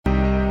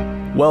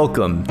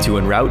Welcome to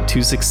En Route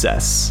to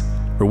Success,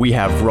 where we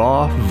have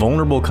raw,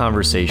 vulnerable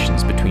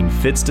conversations between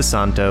Fitz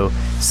DeSanto,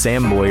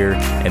 Sam Boyer,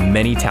 and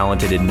many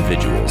talented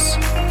individuals,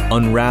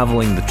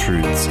 unraveling the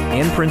truths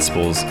and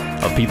principles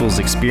of people's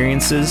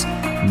experiences,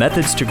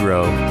 methods to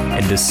grow,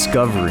 and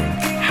discovering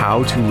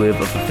how to live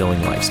a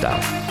fulfilling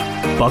lifestyle.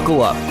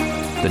 Buckle up,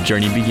 the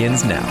journey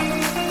begins now.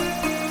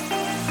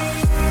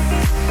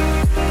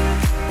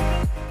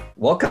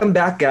 Welcome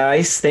back,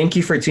 guys. Thank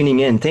you for tuning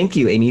in. Thank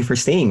you, Amy, for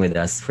staying with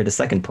us for the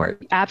second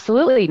part.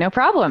 Absolutely. No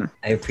problem.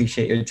 I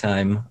appreciate your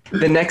time.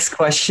 The next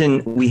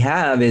question we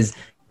have is,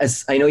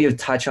 as I know you've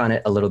touched on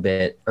it a little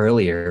bit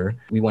earlier,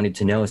 we wanted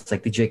to know, it's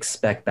like, did you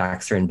expect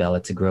Baxter and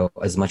Bella to grow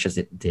as much as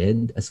it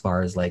did as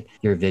far as like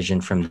your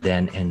vision from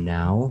then and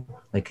now?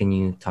 Like, can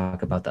you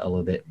talk about that a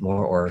little bit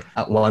more? Or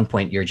at one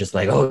point you're just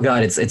like, oh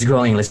God, it's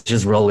growing. Let's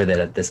just roll with it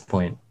at this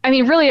point. I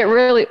mean, really,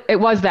 it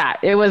was that.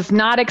 It was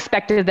not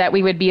expected that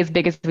we would be as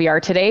big as we are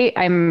today.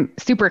 I'm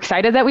super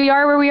excited that we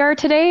are where we are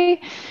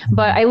today,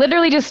 but I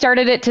literally just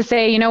started it to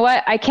say, you know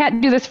what, I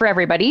can't do this for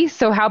everybody.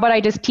 So how about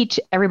I just teach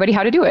everybody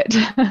how to do it?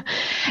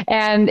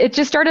 And it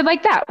just started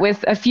like that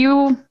with a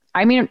few.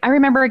 I mean, I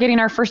remember getting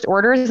our first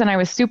orders and I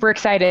was super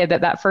excited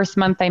that first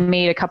month I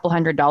made a couple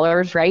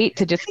 $100s, right?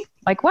 To just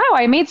like, wow,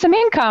 I made some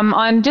income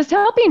on just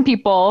helping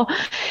people.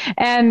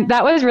 And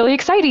that was really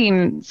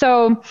exciting.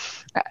 So,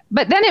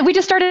 but then we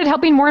just started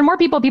helping more and more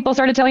people. People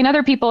started telling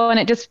other people, and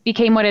it just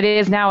became what it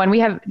is now. And we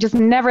have just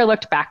never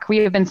looked back. We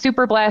have been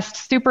super blessed,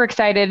 super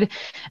excited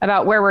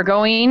about where we're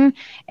going.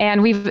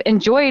 And we've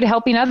enjoyed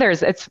helping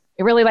others. It's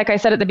really, like I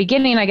said at the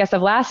beginning, I guess,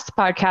 of last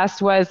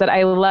podcast, was that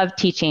I love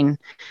teaching.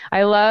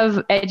 I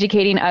love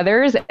educating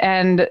others.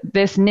 And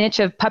this niche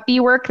of puppy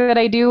work that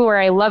I do, where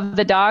I love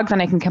the dogs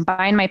and I can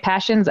combine my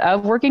passions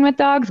of working with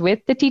dogs with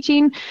the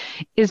teaching,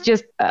 is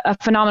just a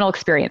phenomenal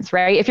experience,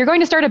 right? If you're going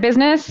to start a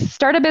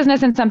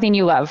business in something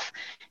you love,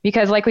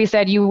 because like we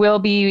said, you will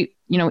be,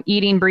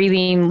 eating,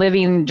 breathing,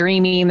 living,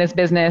 dreaming this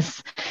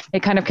business.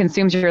 It kind of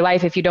consumes your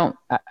life if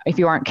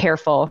you aren't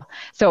careful.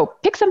 So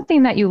pick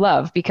something that you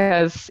love,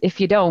 because if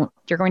you don't,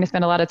 you're going to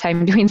spend a lot of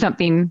time doing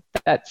something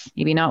that's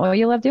maybe not what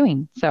you love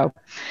doing. So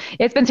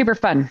it's been super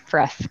fun for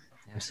us.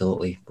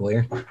 Absolutely.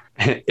 Boyer?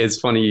 It's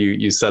funny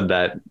you said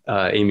that,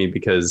 Amy,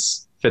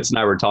 because Fitz and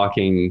I were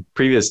talking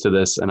previous to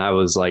this, and I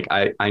was like,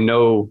 I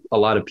know a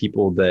lot of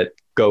people that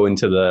go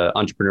into the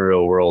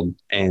entrepreneurial world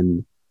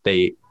and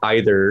they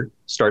either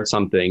start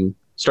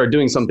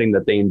doing something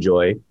that they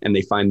enjoy and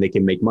they find they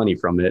can make money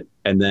from it,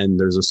 and then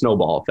there's a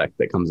snowball effect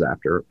that comes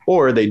after,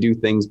 or they do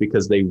things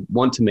because they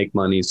want to make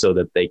money so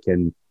that they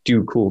can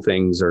do cool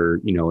things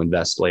or,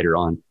 invest later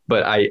on.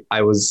 But I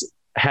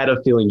had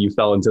a feeling you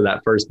fell into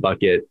that first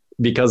bucket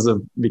because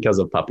of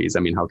puppies. I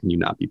mean, how can you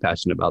not be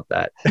passionate about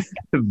that?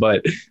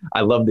 But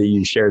I love that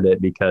you shared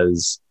it,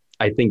 because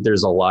I think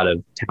there's a lot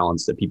of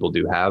talents that people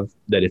do have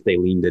that if they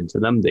leaned into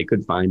them, they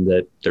could find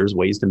that there's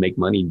ways to make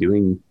money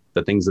doing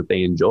the things that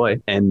they enjoy.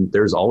 And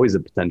there's always a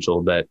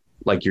potential that,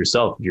 like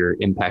yourself, if you're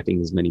impacting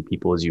as many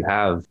people as you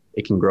have,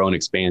 it can grow and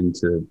expand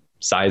to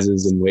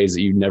sizes in ways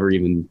that you never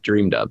even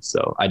dreamed of.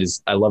 So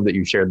I love that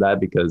you shared that,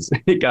 because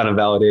it kind of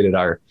validated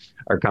our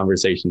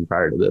conversation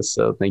prior to this.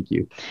 So thank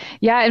you.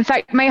 Yeah. In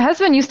fact, my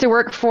husband used to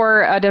work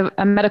for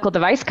a medical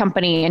device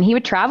company, and he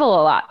would travel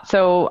a lot.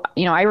 So,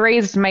 I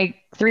raised my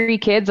 3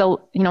 kids,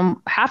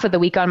 half of the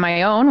week on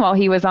my own while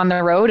he was on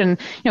the road. And,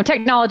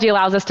 technology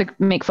allows us to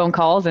make phone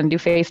calls and do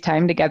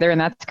FaceTime together,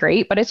 and that's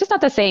great, but it's just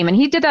not the same. And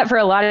he did that for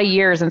a lot of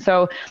years. And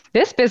so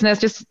this business,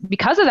 just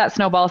because of that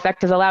snowball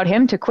effect, has allowed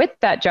him to quit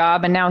that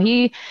job. And now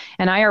he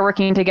and I are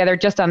working together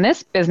just on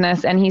this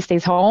business, and he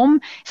stays home.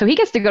 So he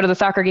gets to go to the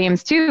soccer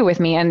games too with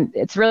me. And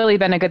it's really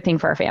been a good thing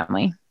for our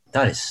family.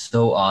 That is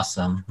so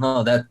awesome.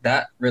 No,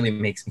 that really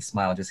makes me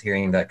smile just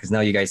hearing that, because now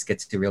you guys get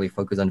to really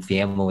focus on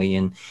family.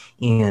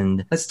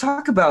 And let's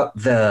talk about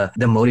the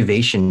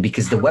motivation,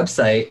 because the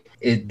website,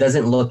 it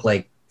doesn't look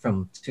like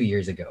from 2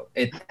 years ago.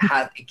 It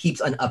keeps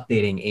on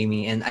updating,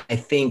 Amy. And I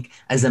think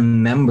as a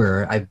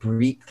member, I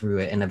breathe through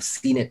it and I've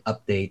seen it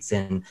updates,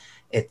 and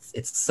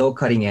it's so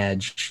cutting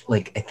edge.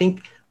 Like, I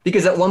think,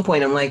 because at one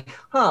point I'm like,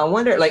 I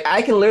wonder, like,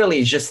 I can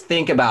literally just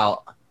think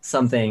about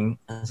something.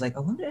 I was like, I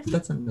wonder if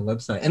that's on the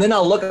website. And then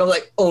I'll look and I'm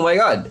like, oh my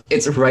God,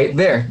 it's right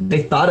there.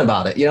 They thought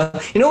about it.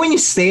 When you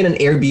stay in an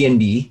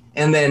Airbnb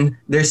and then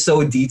there's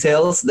so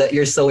details that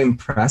you're so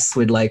impressed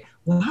with, like,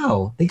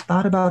 wow, they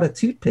thought about a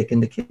toothpick in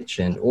the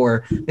kitchen,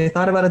 or they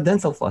thought about a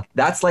dental floss.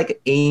 That's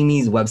like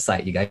Amy's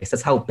website, you guys.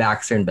 That's how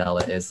Baxter and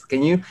Bella is.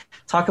 Can you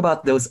talk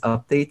about those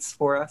updates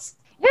for us?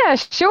 Yeah,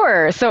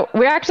 sure. So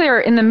we actually are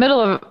in the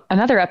middle of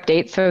another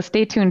update, so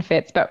stay tuned,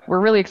 Fitz, but we're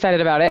really excited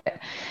about it.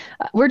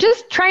 We're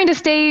just trying to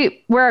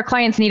stay where our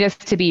clients need us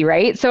to be,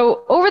 right?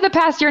 So over the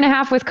past year and a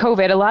half with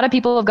COVID, a lot of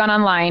people have gone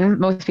online.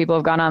 Most people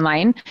have gone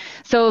online.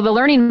 So the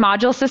learning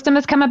module system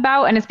has come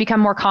about, and it's become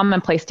more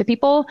commonplace to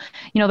people.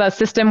 The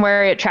system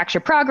where it tracks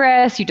your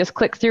progress, you just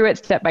click through it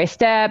step by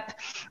step,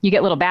 you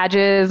get little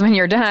badges when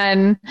you're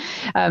done,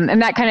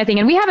 and that kind of thing.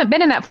 And we haven't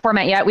been in that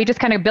format yet. We just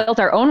kind of built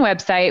our own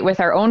website with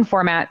our own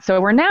format.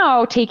 So we're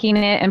now taking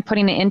it and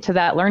putting it into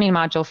that learning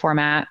module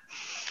format.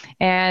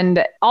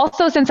 And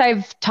also, since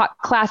I've taught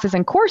classes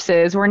and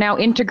courses, we're now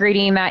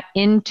integrating that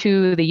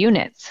into the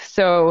units.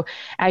 So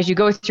as you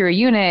go through a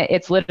unit,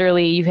 it's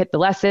literally you hit the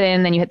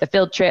lesson, then you hit the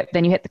field trip,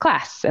 then you hit the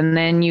class, and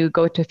then you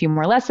go to a few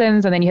more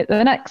lessons, and then you hit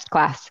the next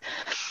class.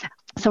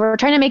 So we're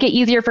trying to make it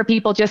easier for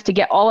people just to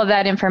get all of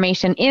that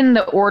information in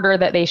the order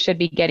that they should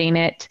be getting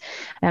it,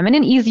 in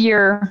an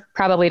easier,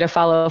 probably to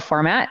follow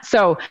format.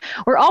 So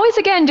we're always,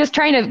 again, just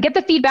trying to get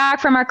the feedback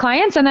from our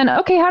clients and then,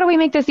 okay, how do we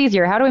make this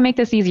easier? How do we make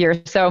this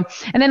easier? So,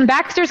 and then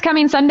Baxter's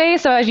coming Sunday.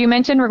 So as you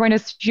mentioned, we're going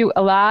to shoot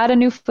a lot of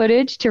new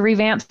footage to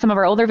revamp some of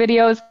our older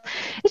videos.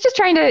 It's just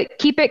trying to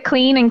keep it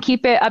clean and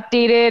keep it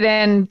updated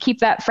and keep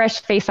that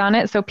fresh face on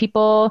it so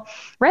people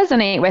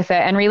resonate with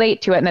it and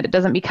relate to it, and that it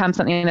doesn't become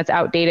something that's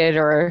outdated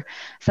or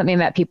something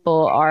that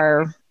people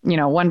are,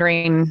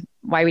 wondering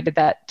why we did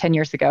that 10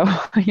 years ago,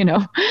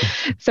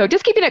 So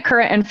just keeping it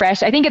current and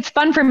fresh. I think it's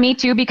fun for me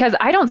too, because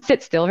I don't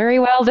sit still very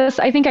well.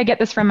 I think I get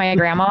this from my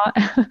grandma.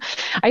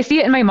 I see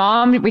it in my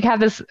mom. We have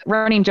this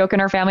running joke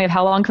in our family of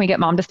how long can we get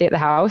mom to stay at the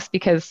house,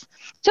 because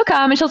she'll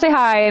come and she'll say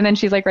hi and then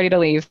she's like ready to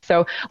leave.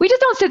 So we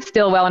just don't sit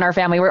still well in our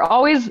family.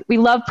 We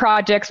love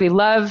projects. We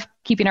love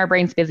keeping our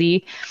brains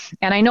busy.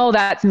 And I know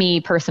that's me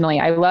personally.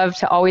 I love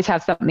to always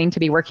have something to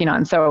be working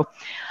on. So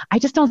I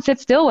just don't sit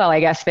still well, I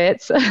guess,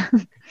 Fitz.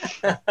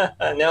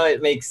 No,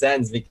 it makes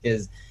sense,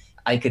 because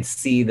I could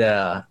see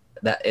that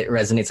it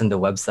resonates on the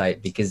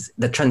website, because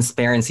the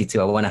transparency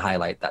too, I want to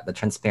highlight that the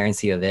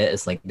transparency of it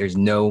is like, there's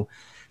no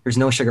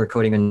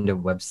sugarcoating on the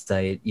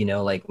website.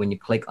 Like when you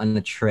click on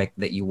the trick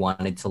that you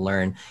wanted to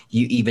learn,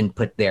 you even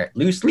put there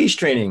loose leash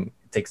training.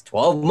 It takes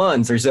 12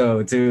 months or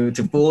so to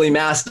fully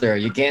master.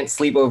 You can't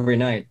sleep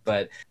overnight.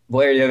 But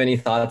Boyer, do you have any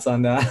thoughts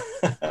on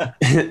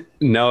that?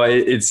 No,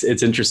 it's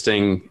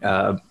interesting.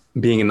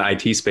 Being in the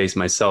IT space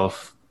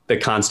myself, the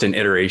constant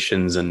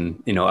iterations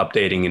and,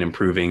 updating and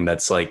improving,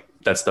 that's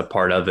the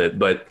part of it.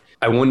 But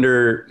I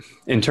wonder,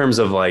 in terms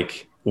of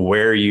like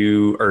where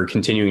you are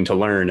continuing to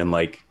learn and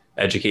like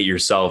educate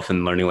yourself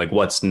and learning like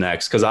what's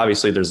next, because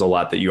obviously there's a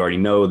lot that you already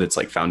know that's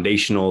like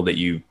foundational, that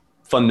you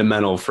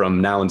fundamental from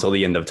now until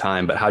the end of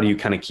time. But how do you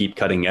kind of keep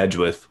cutting edge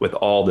with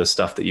all this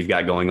stuff that you've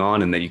got going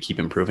on and that you keep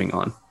improving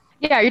on?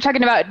 Yeah, you're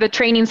talking about the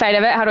training side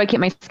of it. How do I keep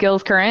my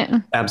skills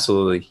current?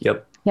 Absolutely.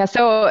 Yep. Yeah.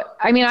 So,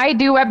 I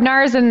do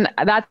webinars, and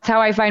that's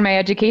how I find my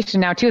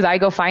education now too, is I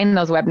go find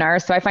those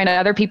webinars. So I find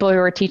other people who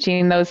are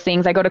teaching those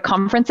things. I go to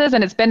conferences,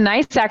 and it's been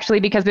nice actually,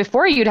 because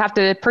before you'd have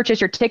to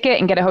purchase your ticket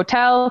and get a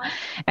hotel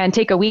and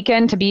take a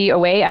weekend to be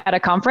away at a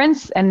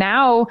conference. And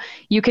now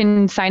you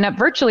can sign up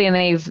virtually,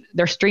 and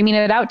they're streaming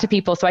it out to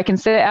people. So I can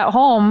sit at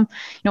home,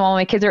 while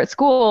my kids are at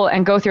school,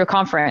 and go through a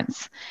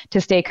conference to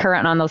stay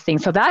current on those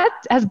things. So that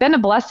has been a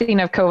blessing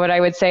of COVID,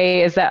 I would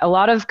say, is that a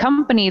lot of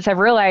companies have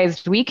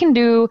realized we can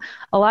do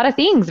a lot of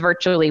things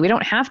virtually. We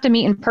don't have to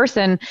meet in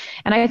person.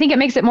 And I think it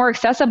makes it more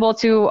accessible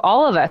to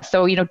all of us.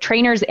 So,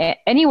 trainers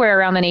anywhere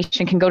around the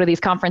nation can go to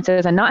these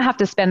conferences and not have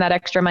to spend that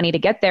extra money to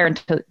get there and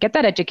to get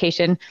that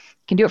education,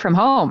 can do it from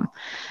home.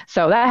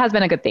 So that has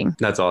been a good thing.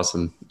 That's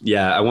awesome.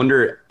 Yeah. I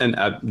wonder, and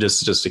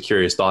just a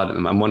curious thought,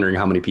 I'm wondering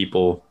how many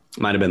people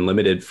might have been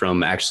limited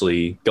from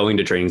actually going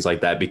to trainings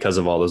like that because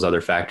of all those other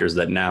factors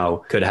that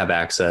now could have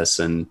access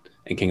and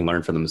can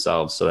learn for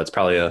themselves. So that's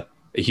probably a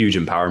huge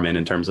empowerment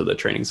in terms of the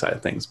training side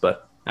of things.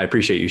 But I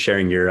appreciate you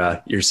sharing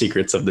your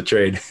secrets of the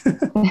trade.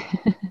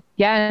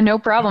 Yeah, no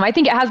problem. I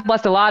think it has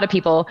blessed a lot of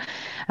people,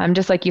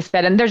 just like you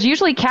said. And there's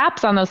usually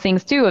caps on those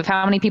things too, of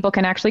how many people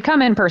can actually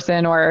come in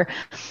person, or,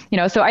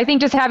 so I think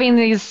just having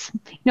these,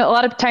 a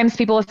lot of times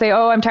people will say,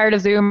 oh, I'm tired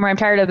of Zoom, or I'm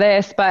tired of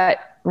this, but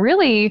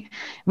really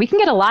we can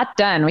get a lot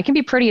done. We can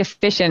be pretty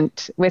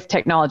efficient with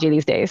technology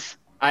these days.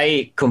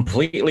 I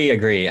completely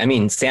agree. I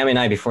mean, Sam and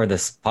I, before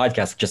this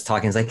podcast, just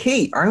talking, it's like,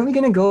 hey, aren't we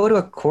going to go to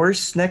a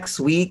course next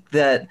week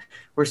that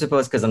we're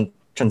supposed, because I'm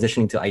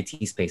transitioning to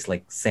IT space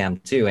like Sam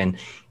too.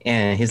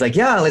 And he's like,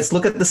 yeah, let's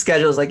look at the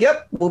schedule. It's like,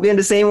 yep, we'll be in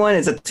the same one.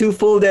 It's 2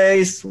 full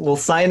days. We'll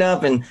sign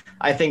up. And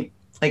I think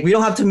like, we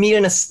don't have to meet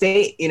in a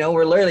state,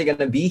 we're literally going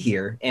to be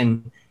here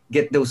and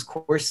get those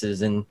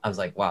courses. And I was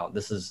like, wow,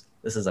 this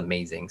is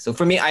amazing. So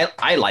for me,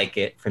 I like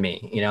it for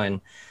me,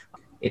 and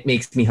it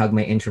makes me hug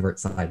my introvert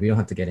side. We don't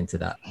have to get into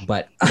that,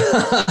 but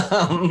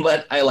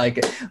but I like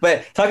it.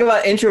 But talk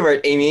about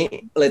introvert,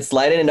 Amy. Let's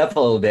lighten it up a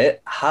little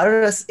bit. How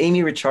does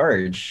Amy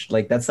recharge?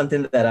 Like, that's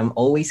something that I'm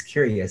always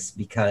curious,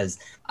 because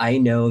I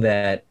know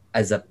that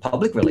as a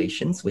public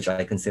relations, which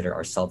I consider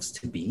ourselves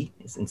to be,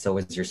 and so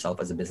is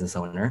yourself as a business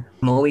owner,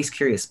 I'm always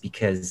curious,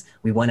 because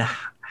we want to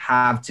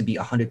have to be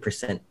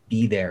 100%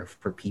 be there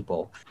for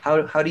people.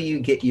 How do you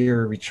get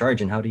your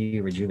recharge, and how do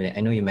you rejuvenate?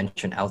 I know you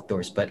mentioned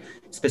outdoors, but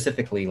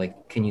specifically,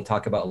 like, can you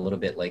talk about a little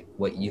bit like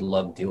what you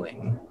love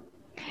doing?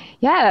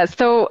 Yeah,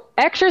 so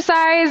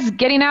exercise,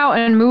 getting out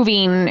and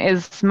moving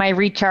is my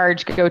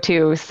recharge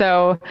go-to.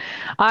 So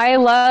I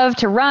love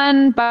to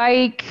run,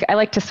 bike. I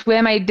like to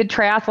swim. I did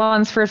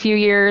triathlons for a few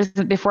years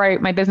before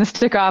my business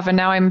took off, and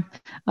now I'm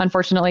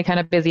unfortunately kind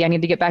of busy. I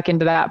need to get back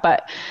into that.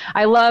 But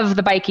I love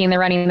the biking, the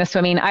running, the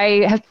swimming.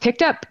 I have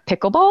picked up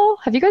pickleball.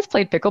 Have you guys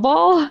played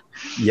pickleball? I have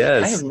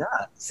Yes.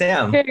 not.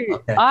 Sam. Okay.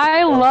 Okay.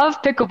 I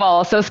love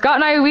pickleball. So Scott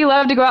and I, we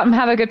love to go out and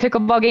have a good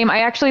pickleball game.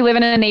 I actually live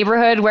in a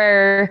neighborhood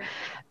where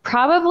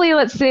probably,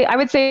 let's say, I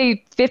would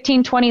say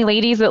 15, 20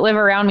 ladies that live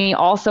around me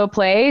also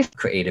play.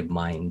 Creative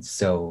minds.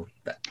 So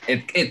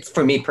it's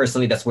for me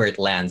personally, that's where it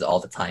lands all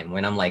the time.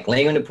 When I'm like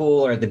laying in the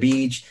pool or at the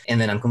beach and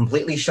then I'm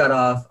completely shut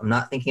off. I'm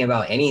not thinking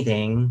about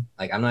anything.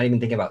 Like I'm not even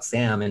thinking about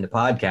Sam and the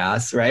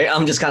podcast, right?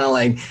 I'm just kind of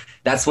like,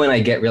 that's when I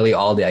get really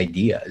all the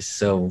ideas.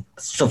 So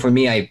for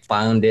me, I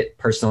found it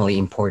personally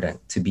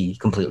important to be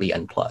completely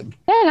unplugged.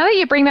 Yeah, now that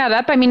you bring that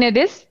up, I mean,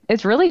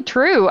 it's really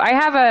true. I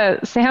have a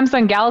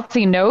Samsung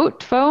Galaxy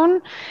Note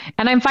phone,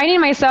 and I'm finding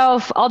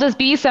myself, I'll just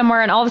be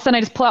somewhere and all of a sudden I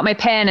just pull out my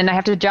pen and I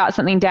have to jot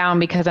something down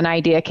because an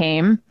idea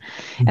came.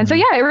 And so,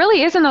 yeah, it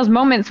really is in those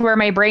moments where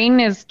my brain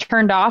is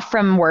turned off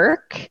from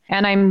work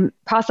and I'm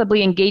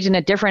possibly engaged in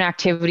a different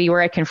activity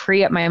where I can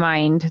free up my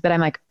mind that I'm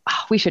like,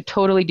 oh, we should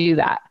totally do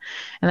that.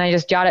 And I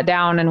just jot it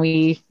down and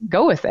we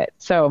go with it.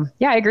 So,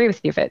 yeah, I agree with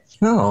you, Fitz.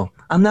 No,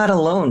 I'm not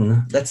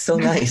alone. That's so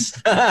nice.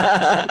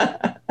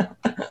 Sam,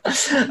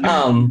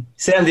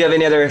 do you have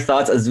any other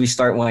thoughts as we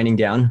start winding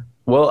down?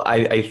 Well,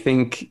 I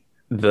think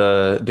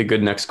the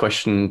good next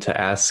question to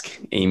ask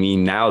Amy,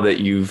 now that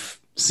you've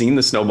seen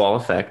the snowball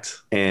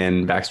effect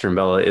and Baxter and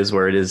Bella is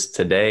where it is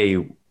today,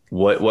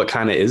 what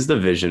kind of is the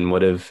vision?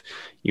 What have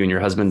you and your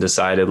husband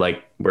decided,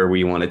 like where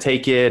we want to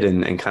take it,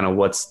 and kind of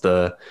what's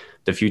the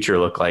future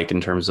look like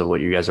in terms of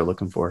what you guys are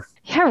looking for?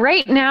 Yeah,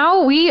 right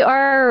now we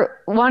are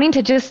wanting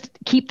to just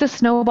keep the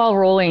snowball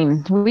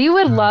rolling. We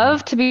would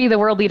love to be the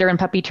world leader in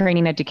puppy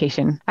training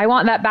education. I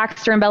want that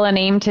Baxter and Bella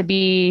name to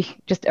be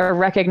just a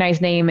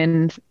recognized name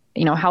in,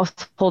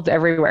 households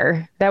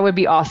everywhere. That would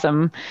be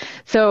awesome.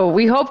 So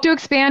we hope to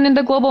expand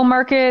into global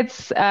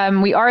markets.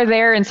 We are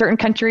there in certain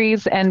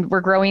countries and we're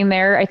growing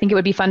there. I think it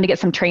would be fun to get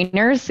some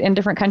trainers in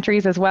different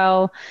countries as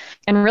well,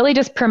 and really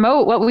just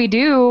promote what we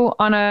do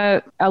on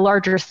a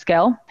larger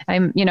scale.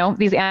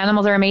 These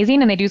animals are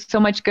amazing and they do so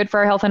much good for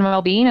our health and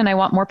well-being. And I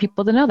want more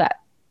people to know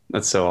that.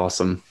 That's so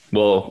awesome.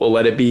 Well, we'll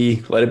let it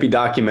be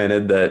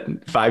documented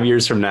that 5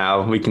 years from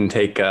now, we can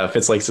take,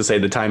 Fitz likes to say,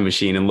 the time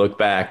machine and look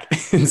back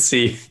and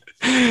see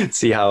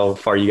how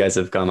far you guys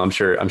have come. I'm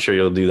sure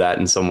you'll do that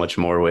and so much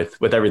more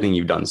with everything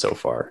you've done so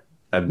far.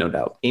 I have no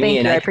doubt. Amy,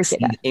 Thank you. I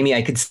appreciate that. Amy,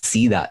 I could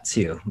see that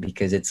too,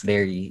 because it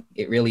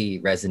really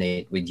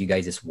resonates with you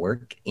guys'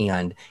 work.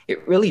 And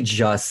it really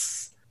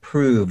just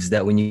proves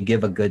that when you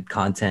give a good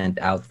content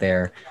out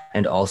there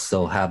and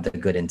also have the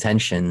good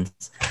intentions,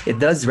 it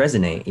does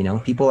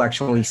resonate. People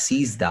actually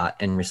sees that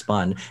and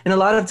respond. And a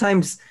lot of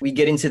times we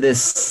get into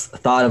this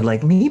thought of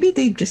like, maybe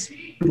they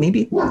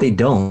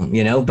don't,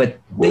 but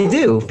they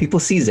do. People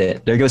sees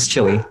it. There goes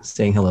Chili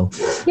saying hello.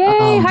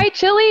 Yay. Hi,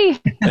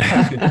 Chili.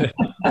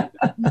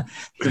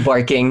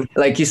 Barking.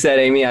 Like you said,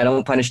 Amy, I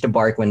don't punish the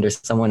bark when there's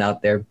someone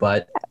out there,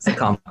 but it's a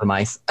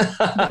compromise.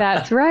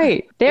 That's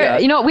right.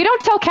 We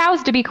don't tell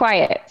cows to be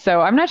quiet.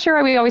 So I'm not sure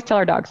why we always tell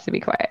our dogs to be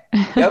quiet.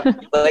 Yep.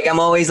 Like I'm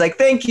always like,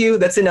 thank you.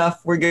 That's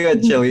enough. We're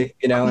good, Chili,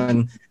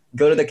 and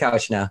go to the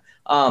couch now.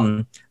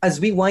 As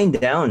we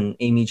wind down,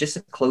 Amy, just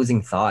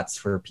closing thoughts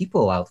for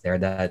people out there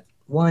that,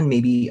 one,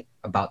 maybe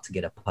about to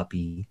get a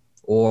puppy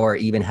or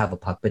even have a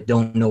pup, but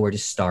don't know where to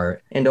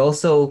start. And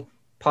also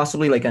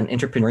possibly like an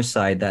entrepreneur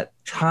side that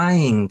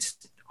trying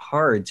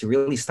hard to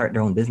really start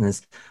their own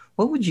business.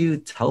 What would you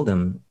tell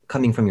them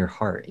coming from your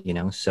heart?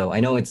 So I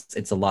know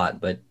it's a lot,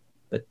 but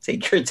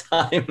take your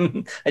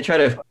time. I try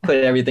to put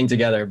everything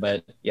together,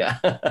 but yeah.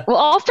 Well,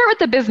 I'll start with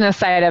the business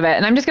side of it.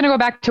 And I'm just going to go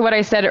back to what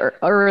I said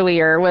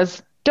earlier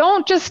was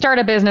don't just start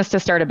a business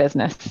to start a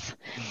business.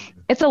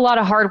 It's a lot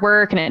of hard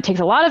work and it takes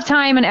a lot of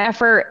time and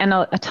effort and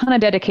a ton of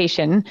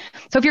dedication.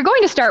 So if you're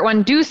going to start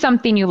one, do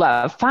something you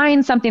love,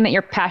 find something that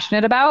you're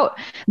passionate about.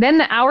 Then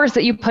the hours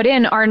that you put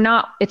in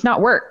it's not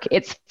work.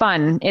 It's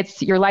fun.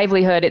 It's your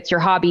livelihood. It's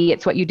your hobby.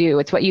 It's what you do.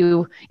 It's what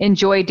you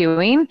enjoy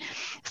doing.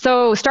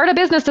 So start a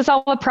business to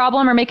solve a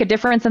problem or make a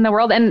difference in the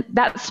world. And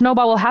that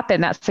snowball will happen.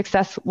 That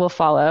success will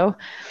follow.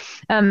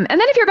 And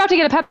then if you're about to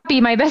get a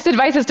puppy, my best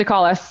advice is to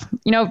call us,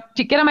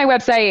 to get on my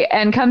website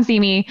and come see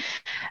me,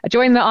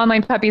 join the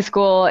online puppy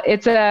school.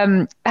 It's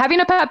having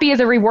a puppy is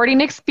a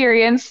rewarding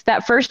experience.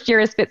 That first year,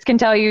 as Fitz can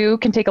tell you,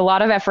 can take a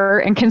lot of effort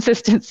and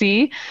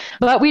consistency,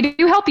 but we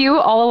do help you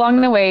all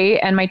along the way.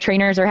 And my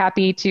trainers are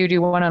happy to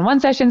do one-on-one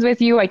sessions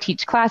with you. I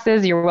teach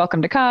classes. You're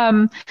welcome to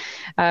come.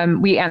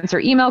 We answer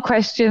email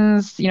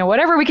questions,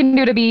 whatever we can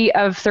do to be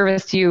of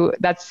service to you.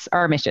 That's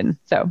our mission.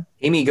 So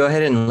Amy, go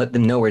ahead and let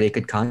them know where they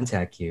could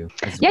contact you.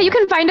 Yeah, you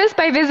can find us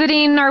by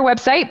visiting our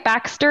website,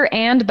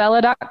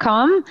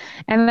 baxterandbella.com.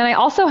 And then I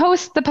also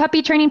host the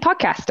Puppy Training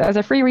Podcast as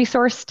a free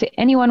resource to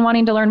anyone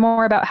wanting to learn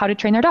more about how to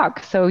train their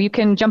dog. So you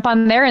can jump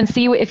on there and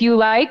see if you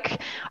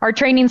like our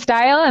training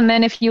style. And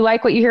then if you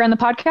like what you hear on the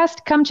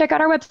podcast, come check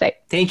out our website.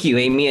 Thank you,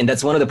 Amy. And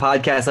that's one of the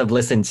podcasts I've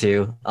listened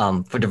to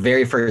for the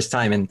very first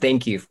time. And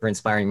thank you for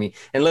inspiring me.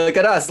 And look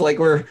at us, like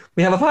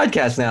we have a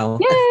podcast now.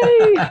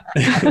 Yay!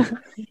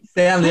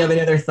 Sam, do you have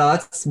any other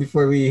thoughts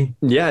before we?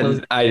 Yeah,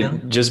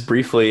 just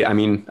briefly, I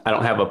mean, I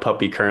don't have a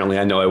puppy currently.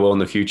 I know I will in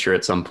the future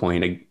at some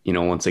point,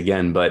 once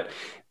again, but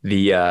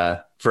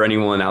for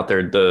anyone out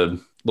there, the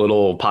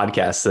little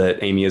podcasts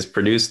that Amy has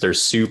produced, they're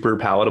super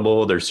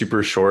palatable. They're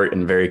super short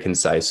and very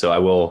concise. So I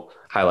will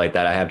highlight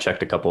that. I have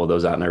checked a couple of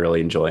those out and I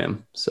really enjoy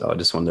them. So I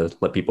just wanted to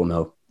let people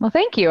know. Well,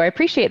 thank you. I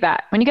appreciate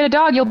that. When you get a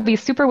dog, you'll be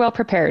super well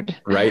prepared.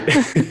 Right.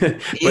 Put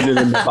it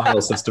in the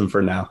file system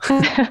for now.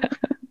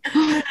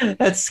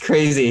 That's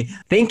crazy.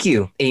 Thank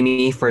you,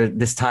 Amy, for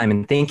this time.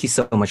 And thank you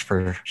so much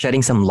for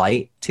shedding some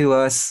light to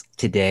us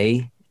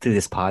today through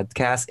this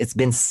podcast. It's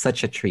been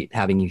such a treat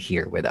having you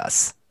here with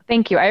us.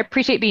 Thank you. I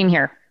appreciate being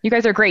here. You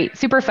guys are great.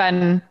 Super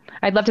fun.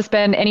 I'd love to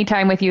spend any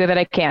time with you that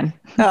I can.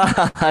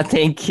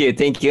 Thank you.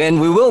 Thank you. And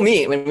we will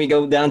meet when we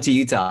go down to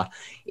Utah.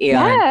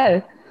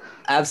 Yeah.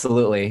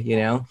 Absolutely.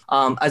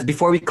 As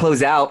before we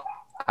close out,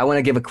 I want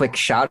to give a quick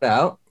shout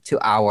out to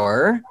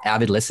our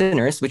avid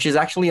listeners, which is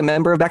actually a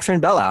member of Baxter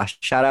and Bella.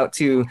 Shout out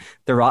to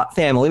the Rott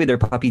family with their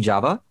puppy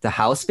Java, the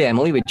House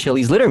family with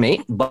Chili's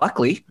littermate,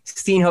 Buckley,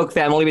 Steenhoek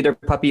family with their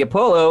puppy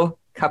Apollo,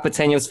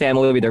 Capeteños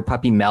family with their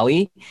puppy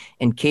Melly,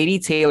 and Katie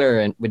Taylor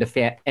and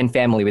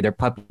family with their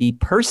puppy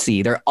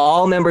Percy. They're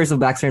all members of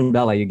Baxter and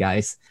Bella, you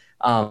guys.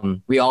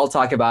 We all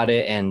talk about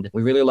it and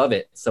we really love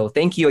it. So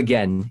thank you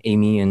again,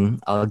 Amy,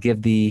 and I'll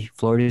give the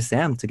floor to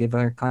Sam to give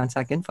our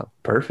contact info.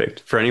 Perfect.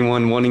 For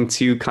anyone wanting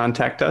to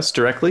contact us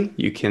directly,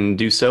 you can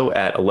do so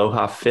at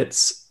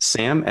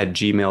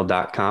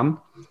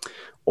alohafitssam@gmail.com,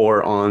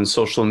 or on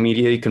social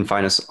media. You can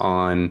find us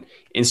on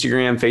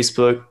Instagram,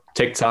 Facebook,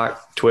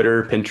 TikTok,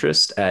 Twitter,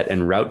 Pinterest at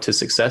En Route to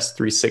Success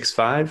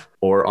 365,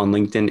 or on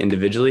LinkedIn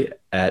individually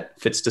at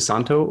Fitz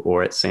DeSanto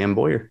or at Sam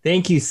Boyer.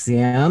 Thank you,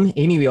 Sam.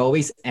 Amy, we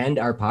always end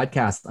our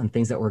podcast on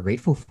things that we're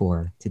grateful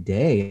for.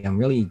 Today, I'm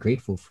really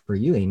grateful for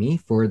you, Amy,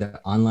 for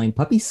the online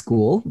puppy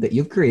school that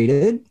you've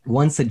created.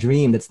 Once a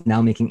dream that's now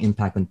making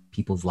impact on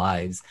people's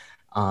lives.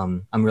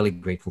 I'm really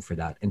grateful for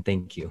that. And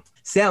thank you.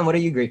 Sam, what are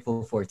you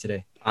grateful for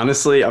today?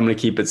 Honestly, I'm going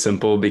to keep it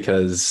simple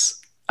because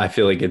I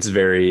feel like it's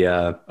very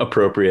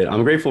appropriate.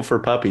 I'm grateful for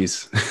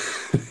puppies,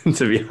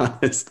 to be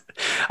honest.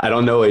 I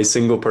don't know a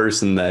single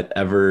person that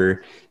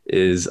ever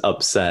is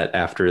upset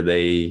after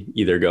they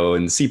either go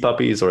and see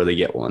puppies or they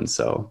get one.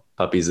 So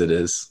puppies it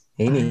is.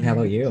 Amy, how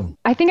about you?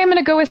 I think I'm going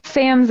to go with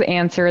Sam's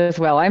answer as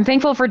well. I'm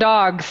thankful for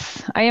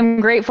dogs. I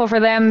am grateful for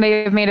them.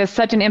 They've made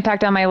such an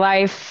impact on my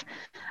life.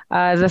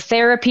 The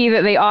therapy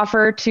that they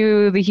offer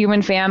to the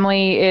human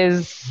family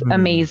is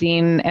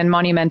amazing and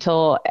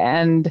monumental.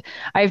 And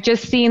I've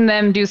just seen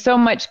them do so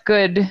much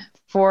good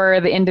for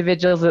the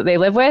individuals that they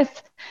live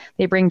with.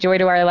 They bring joy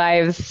to our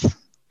lives.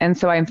 And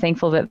so I'm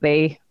thankful that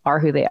they are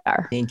who they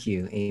are. Thank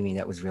you, Amy.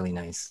 That was really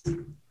nice.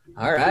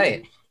 All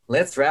right,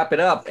 let's wrap it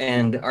up.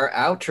 And our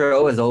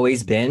outro has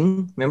always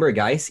been, remember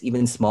guys,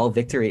 even small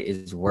victory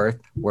is worth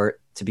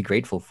to be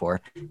grateful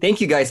for.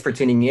 Thank you guys for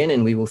tuning in,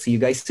 and we will see you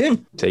guys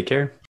soon. Take care.